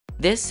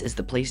This is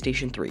the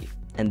PlayStation 3,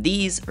 and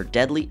these are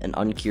deadly and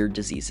uncured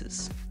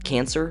diseases: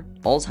 cancer,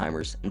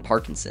 Alzheimer's, and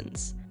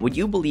Parkinson's. Would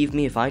you believe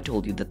me if I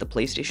told you that the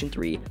PlayStation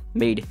 3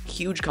 made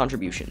huge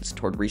contributions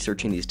toward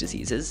researching these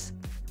diseases?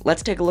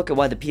 Let's take a look at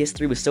why the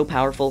PS3 was so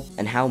powerful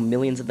and how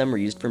millions of them were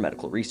used for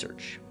medical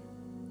research.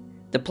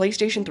 The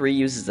PlayStation 3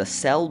 uses a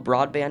cell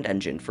broadband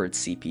engine for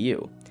its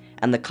CPU,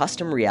 and the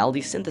custom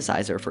reality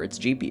synthesizer for its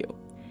GPU.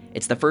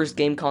 It's the first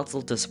game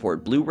console to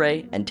support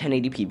Blu-ray and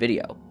 1080p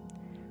video.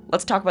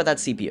 Let's talk about that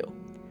CPU.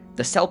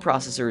 The cell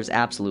processor is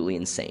absolutely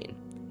insane.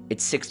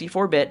 It's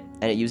 64-bit,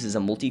 and it uses a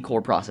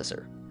multi-core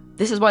processor.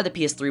 This is why the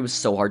PS3 was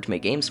so hard to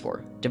make games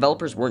for.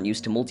 Developers weren't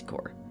used to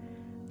multi-core.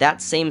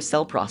 That same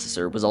cell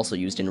processor was also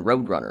used in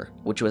Roadrunner,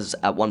 which was,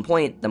 at one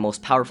point, the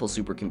most powerful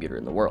supercomputer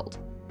in the world.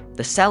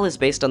 The cell is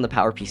based on the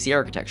PowerPC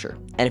architecture,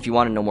 and if you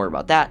want to know more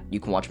about that,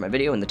 you can watch my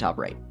video in the top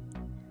right.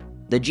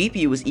 The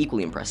GPU was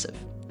equally impressive.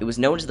 It was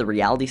known as the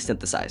Reality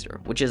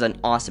Synthesizer, which is an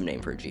awesome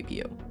name for a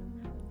GPU.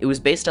 It was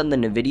based on the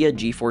NVIDIA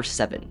GeForce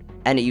 7,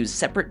 and it used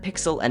separate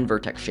pixel and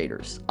vertex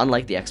shaders,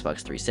 unlike the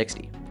Xbox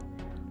 360.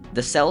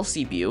 The Cell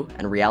CPU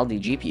and Reality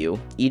GPU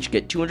each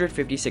get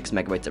 256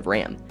 MB of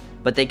RAM,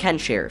 but they can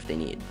share if they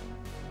need.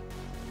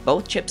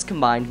 Both chips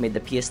combined made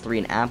the PS3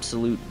 an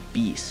absolute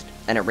beast,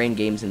 and it ran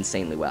games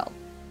insanely well.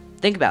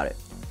 Think about it.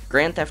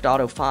 Grand Theft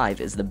Auto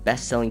 5 is the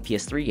best-selling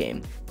PS3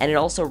 game, and it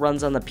also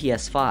runs on the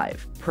PS5.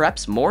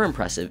 Perhaps more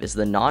impressive is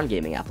the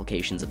non-gaming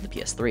applications of the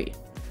PS3.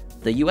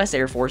 The US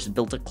Air Force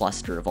built a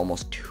cluster of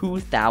almost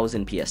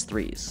 2,000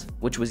 PS3s,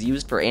 which was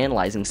used for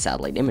analyzing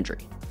satellite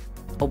imagery.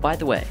 Oh, by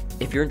the way,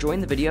 if you're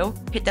enjoying the video,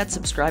 hit that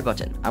subscribe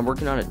button. I'm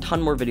working on a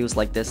ton more videos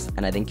like this,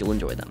 and I think you'll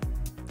enjoy them.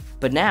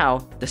 But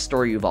now, the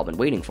story you've all been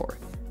waiting for: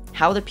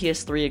 how the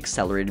PS3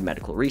 accelerated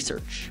medical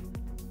research.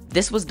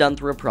 This was done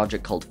through a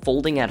project called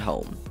Folding at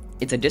Home.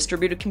 It's a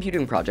distributed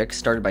computing project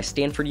started by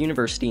Stanford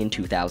University in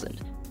 2000.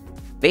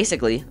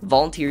 Basically,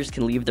 volunteers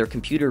can leave their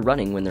computer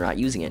running when they're not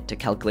using it to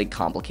calculate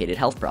complicated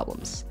health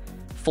problems.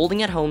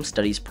 Folding at Home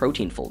studies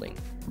protein folding.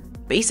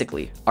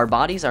 Basically, our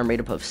bodies are made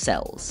up of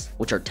cells,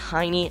 which are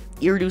tiny,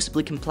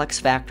 irreducibly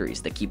complex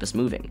factories that keep us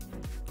moving.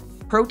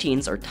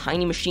 Proteins are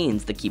tiny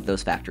machines that keep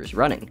those factories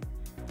running.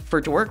 For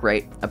it to work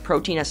right, a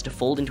protein has to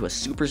fold into a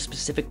super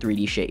specific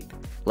 3D shape,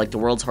 like the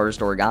world's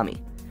hardest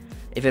origami.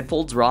 If it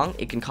folds wrong,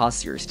 it can cause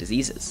serious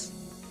diseases.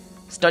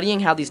 Studying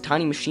how these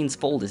tiny machines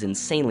fold is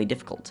insanely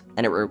difficult,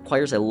 and it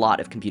requires a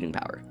lot of computing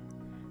power.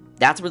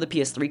 That's where the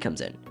PS3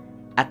 comes in.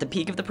 At the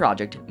peak of the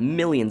project,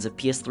 millions of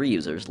PS3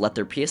 users let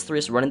their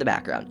PS3s run in the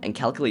background and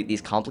calculate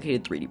these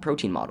complicated 3D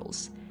protein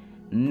models.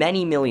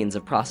 Many millions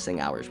of processing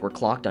hours were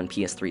clocked on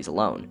PS3s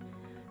alone.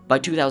 By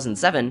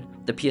 2007,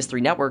 the PS3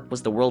 network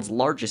was the world's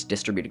largest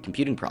distributed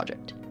computing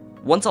project.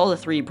 Once all the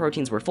 3D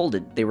proteins were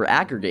folded, they were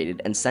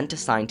aggregated and sent to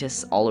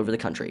scientists all over the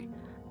country.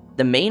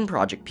 The main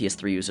project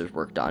PS3 users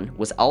worked on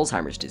was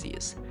Alzheimer's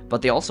disease,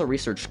 but they also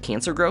researched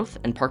cancer growth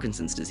and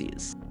Parkinson's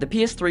disease. The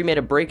PS3 made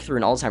a breakthrough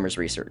in Alzheimer's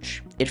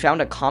research. It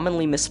found a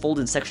commonly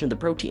misfolded section of the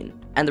protein,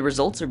 and the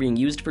results are being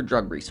used for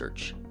drug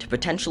research to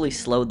potentially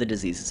slow the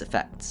disease's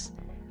effects.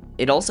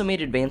 It also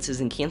made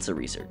advances in cancer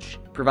research,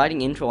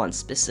 providing info on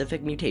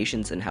specific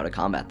mutations and how to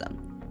combat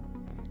them.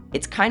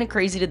 It's kinda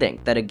crazy to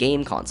think that a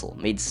game console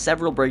made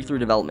several breakthrough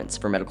developments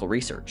for medical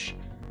research.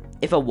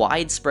 If a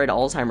widespread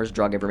Alzheimer's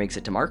drug ever makes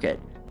it to market,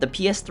 the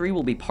PS3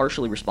 will be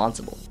partially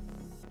responsible.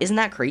 Isn't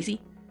that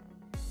crazy?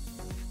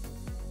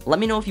 Let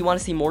me know if you want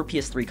to see more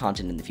PS3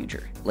 content in the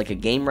future, like a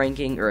game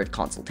ranking or a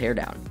console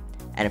teardown.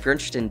 And if you're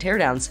interested in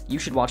teardowns, you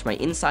should watch my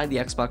Inside the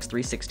Xbox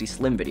 360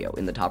 Slim video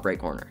in the top right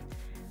corner.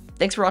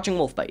 Thanks for watching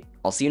Wolf Byte.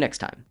 I'll see you next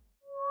time.